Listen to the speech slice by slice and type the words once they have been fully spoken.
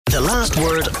Last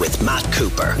Word with Matt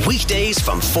Cooper. Weekdays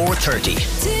from 4:30.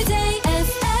 Today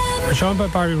FM. We're joined by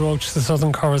Barry Roche, the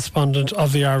Southern Correspondent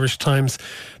of the Irish Times.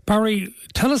 Barry,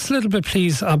 tell us a little bit,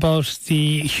 please, about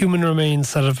the human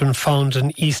remains that have been found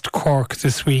in East Cork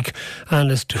this week and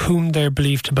as to whom they're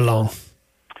believed to belong.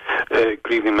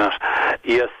 Good evening, Matt.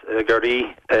 Yes,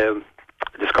 Gardaí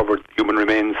discovered human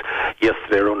remains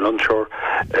yesterday around lunch hour.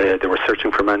 They were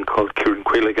searching for a man called Ciaran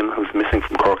Quilligan, who's missing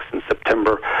from Cork since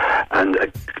September, and a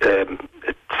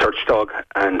search dog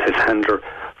and his handler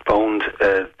found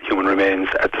human remains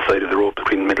at the side of the road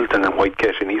between Middleton and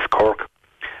Whitegate in East Cork.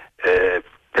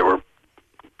 They were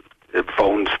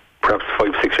found perhaps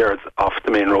 5-6 yards off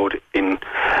the main road in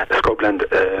scrubland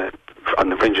on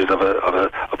the fringes of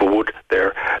a wood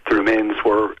there. The remains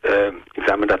were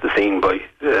examined at the scene by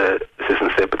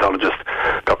Assistant State Pathologist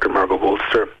Dr. Margot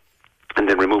Bolster and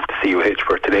then removed to CUH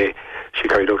for today. She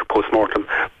carried out a post-mortem,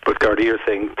 but Gardaí are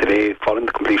saying today, following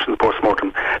the completion of the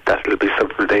post-mortem, that it'll be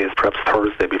several days, perhaps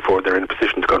Thursday, before they're in a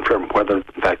position to confirm whether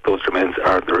in fact those remains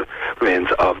are the remains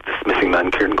of this missing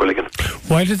man, Ciaran Quilligan.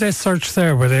 Why did they search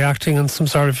there? Were they acting on some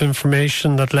sort of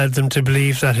information that led them to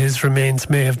believe that his remains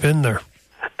may have been there?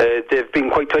 They've been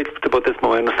quite tight about this.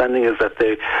 My understanding is that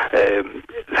they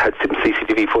had some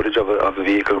CCTV footage of a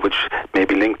vehicle which may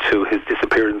be linked to his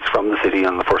disappearance from the city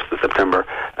on the 1st of September,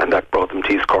 and that brought them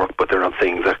to East Cork, but they're not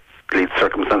saying that leads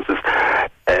circumstances.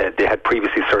 They had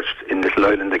previously searched in Little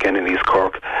Island again in East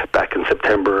Cork back in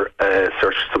September,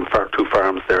 searched two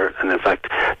farms there, and in fact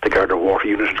the Garda water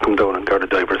unit had come down and Garda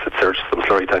divers had searched some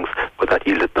slurry tanks, but that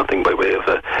yielded nothing by way of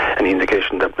any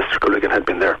indication that Mr. Quilligan had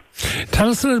been there. Tell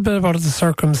us a little bit about the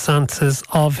circumstances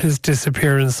of his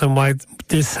disappearance and why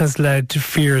this has led to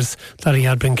fears that he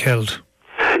had been killed.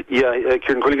 Yeah,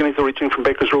 Ciaran Quilligan is originating from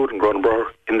Bakers Road in Groneborough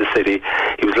in the city.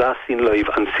 He was last seen live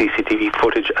on CCTV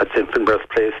footage at St Finbarr's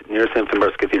Place near St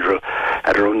Finbarr's Cathedral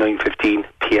at around 9:15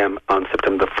 p.m. on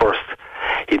September the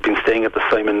 1st. He'd been staying at the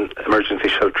Simon Emergency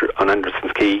Shelter on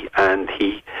Anderson's Quay, and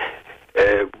he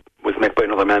was met by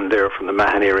another man there from the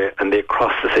Mahon area, and they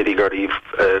crossed the city. Gardaí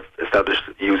established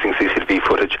using CCTV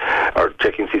footage or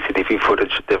checking CCTV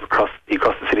footage. He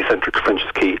crossed the city centre to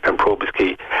French's Quay and Probus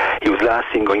Quay. He was last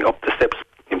seen going up the steps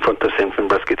in front of St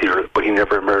Finbarr's Cathedral, but he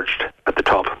never emerged at the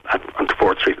top onto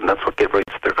 4th Street, and that's what gave rise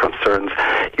to their concerns.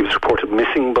 He was reported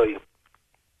missing by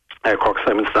Cork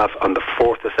Simon staff on the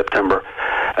 4th of September,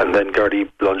 and then Gardaí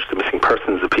launched a missing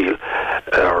persons appeal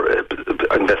or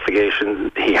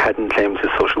investigation. He hadn't claimed his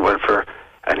social welfare,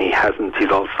 and he hasn't.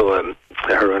 He's also a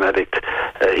heroin addict.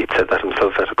 He'd said that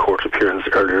himself at a court appearance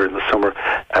earlier in the summer,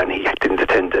 and he didn't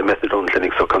attend a methadone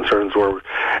clinic, so concerns were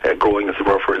growing, as it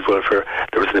were, for his welfare.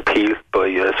 There was an appeal by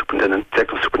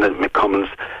Executive Superintendent Mick Cummins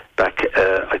back,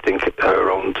 I think,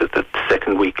 around the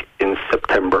second week in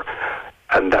September,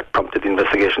 and that prompted the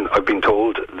investigation. I've been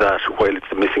told that while it's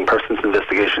a missing persons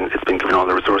investigation, it's been given all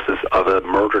the resources of a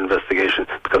murder investigation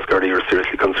because Gardaí are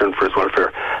seriously concerned for his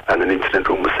welfare, and an incident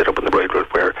room was set up in the Bride Road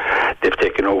where they've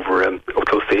taken over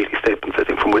close to 80 statements, I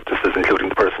think, from witnesses, including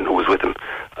the person who was with him,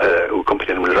 who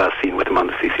accompanied him when last seen with him on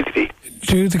the CCTV.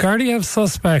 Do the Gardaí have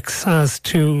suspects as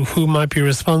to who might be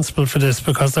responsible for this?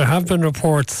 Because there have been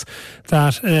reports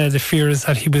that the fear is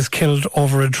that he was killed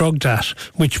over a drug debt,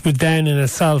 which would then in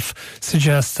itself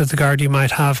suggest that the Gardaí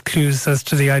might have clues as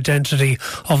to the identity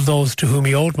of those to whom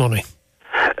he owed money.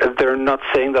 They're not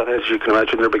saying that, as you can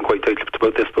imagine. They're being quite tight-lipped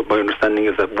about this, but my understanding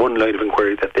is that one line of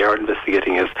inquiry that they are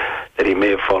investigating is that he may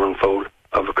have fallen foul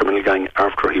of a criminal gang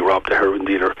after he robbed a heroin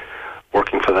dealer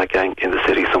working for that gang in the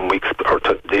city some weeks or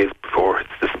days before his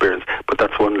disappearance. But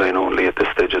that's one line only at this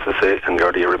stage, as I say, and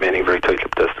Gardaí are remaining very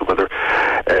tight-lipped as to whether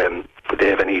they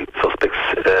have any suspects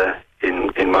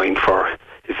in mind for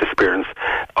his disappearance.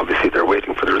 Obviously, they're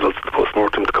waiting for the results of the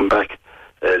post-mortem to come back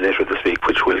later this week,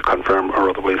 which will confirm or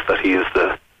otherwise that he is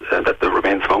that the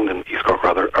remains found in East Cork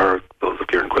are those of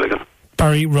Ciaran Quilligan.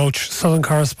 Barry Roche, Southern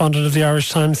Correspondent of the Irish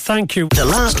Times. Thank you. The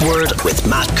Last Word with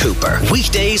Matt Cooper.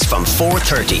 Weekdays from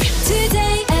 4:30.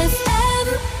 Today